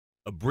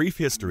A brief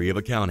history of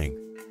accounting.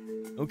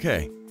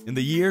 Okay, in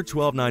the year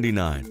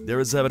 1299, there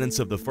is evidence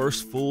of the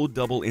first full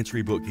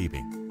double-entry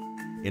bookkeeping.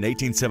 In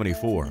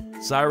 1874,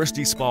 Cyrus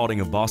D. Spalding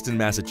of Boston,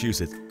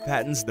 Massachusetts,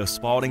 patents the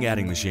Spalding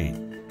adding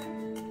machine.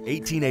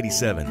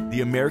 1887,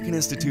 the American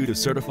Institute of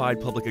Certified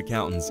Public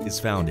Accountants is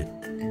founded.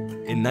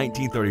 In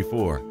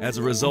 1934, as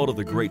a result of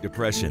the Great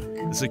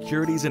Depression, the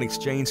Securities and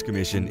Exchange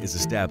Commission is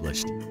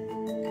established.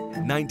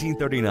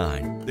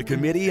 1939, the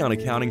Committee on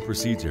Accounting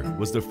Procedure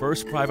was the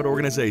first private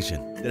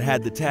organization that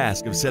had the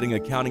task of setting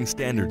accounting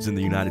standards in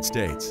the United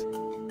States.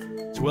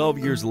 12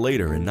 years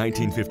later, in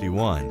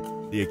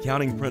 1951, the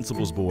Accounting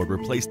Principles Board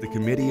replaced the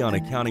Committee on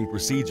Accounting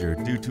Procedure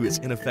due to its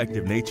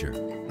ineffective nature.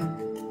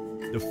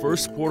 The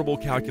first portable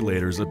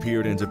calculators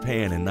appeared in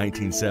Japan in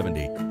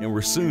 1970 and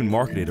were soon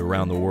marketed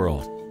around the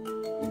world.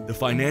 The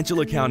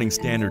Financial Accounting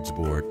Standards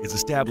Board is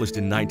established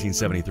in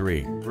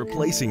 1973,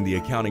 replacing the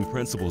Accounting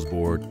Principles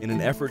Board in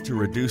an effort to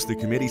reduce the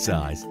committee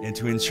size and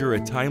to ensure a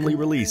timely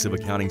release of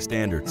accounting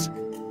standards.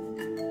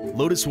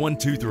 Lotus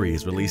 123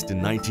 is released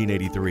in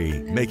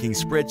 1983, making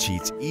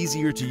spreadsheets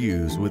easier to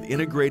use with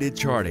integrated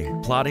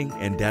charting, plotting,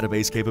 and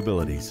database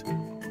capabilities.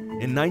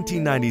 In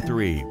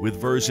 1993, with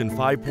version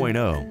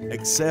 5.0,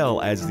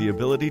 Excel adds the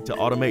ability to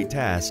automate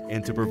tasks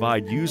and to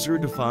provide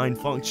user-defined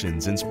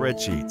functions in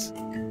spreadsheets.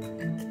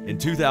 In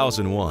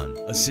 2001,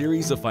 a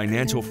series of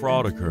financial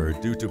fraud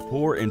occurred due to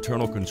poor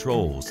internal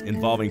controls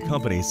involving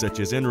companies such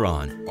as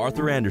Enron,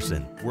 Arthur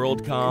Andersen,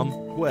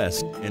 WorldCom,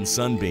 Quest, and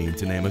Sunbeam,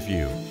 to name a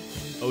few.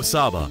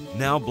 Osaba,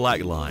 now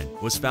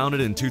BlackLine, was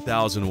founded in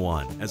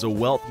 2001 as a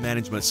wealth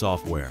management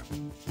software.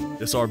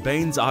 The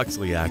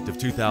Sarbanes-Oxley Act of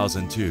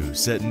 2002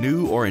 set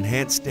new or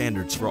enhanced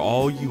standards for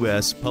all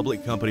U.S.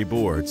 public company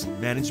boards,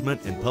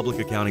 management, and public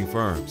accounting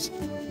firms.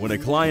 When a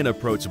client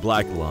approached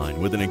BlackLine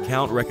with an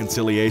account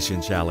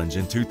reconciliation challenge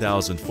in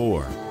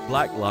 2004,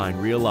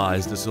 BlackLine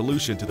realized a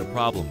solution to the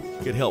problem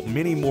could help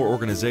many more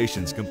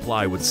organizations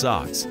comply with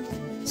SOX.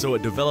 So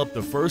it developed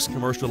the first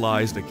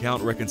commercialized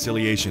account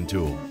reconciliation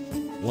tool.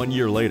 1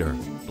 year later,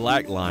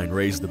 BlackLine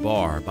raised the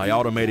bar by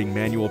automating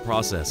manual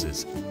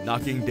processes,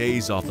 knocking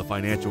days off the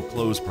financial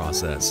close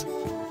process.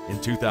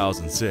 In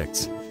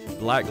 2006,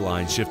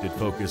 BlackLine shifted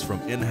focus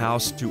from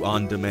in-house to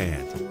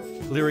on-demand,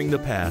 clearing the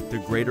path to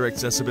greater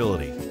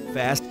accessibility,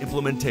 fast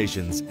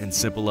implementations, and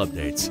simple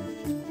updates.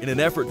 In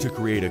an effort to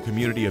create a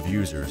community of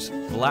users,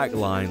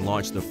 BlackLine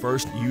launched the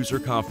first user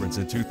conference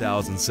in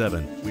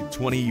 2007 with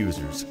 20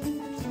 users.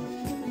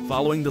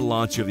 Following the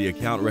launch of the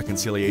account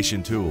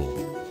reconciliation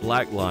tool,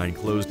 BlackLine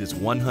closed its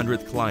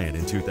 100th client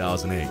in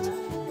 2008.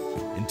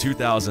 In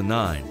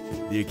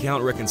 2009, the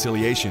account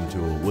reconciliation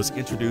tool was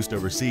introduced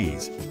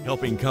overseas,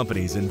 helping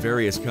companies in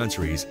various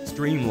countries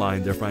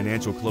streamline their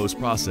financial close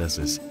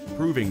processes,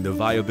 proving the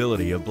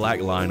viability of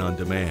BlackLine on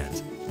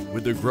demand.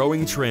 With the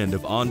growing trend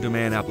of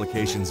on-demand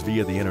applications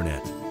via the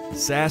internet,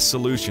 SaaS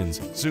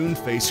solutions soon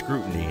faced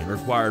scrutiny and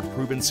required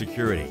proven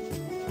security.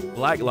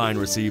 BlackLine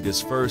received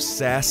its first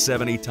SAS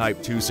 70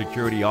 Type 2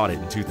 security audit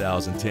in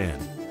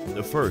 2010.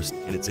 The first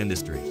in its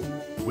industry.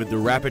 With the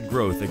rapid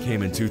growth that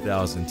came in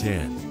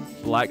 2010,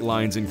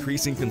 BlackLine's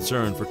increasing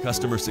concern for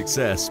customer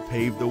success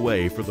paved the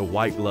way for the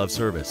white glove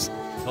service,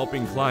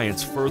 helping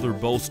clients further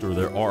bolster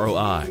their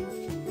ROI.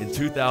 In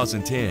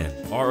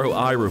 2010,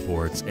 ROI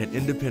reports and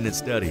independent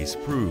studies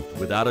proved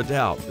without a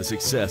doubt the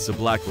success of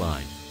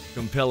BlackLine,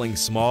 compelling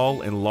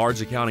small and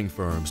large accounting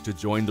firms to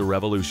join the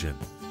revolution.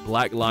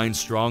 BlackLine's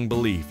strong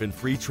belief in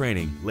free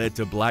training led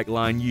to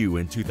BlackLine U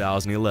in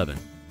 2011.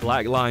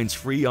 BlackLine's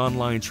free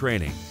online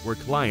training, where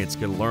clients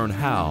can learn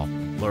how,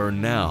 learn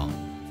now.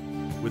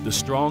 With the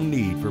strong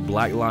need for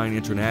BlackLine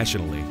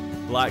internationally,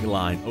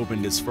 BlackLine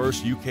opened its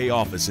first UK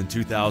office in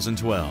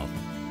 2012.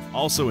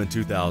 Also in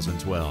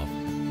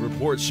 2012,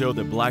 reports show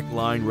that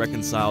BlackLine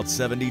reconciled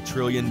 $70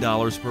 trillion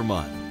per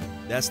month.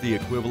 That's the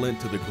equivalent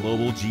to the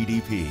global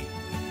GDP.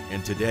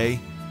 And today,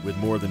 with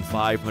more than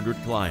 500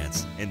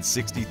 clients and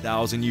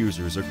 60,000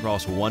 users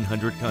across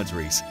 100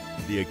 countries,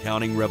 the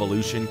accounting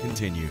revolution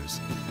continues.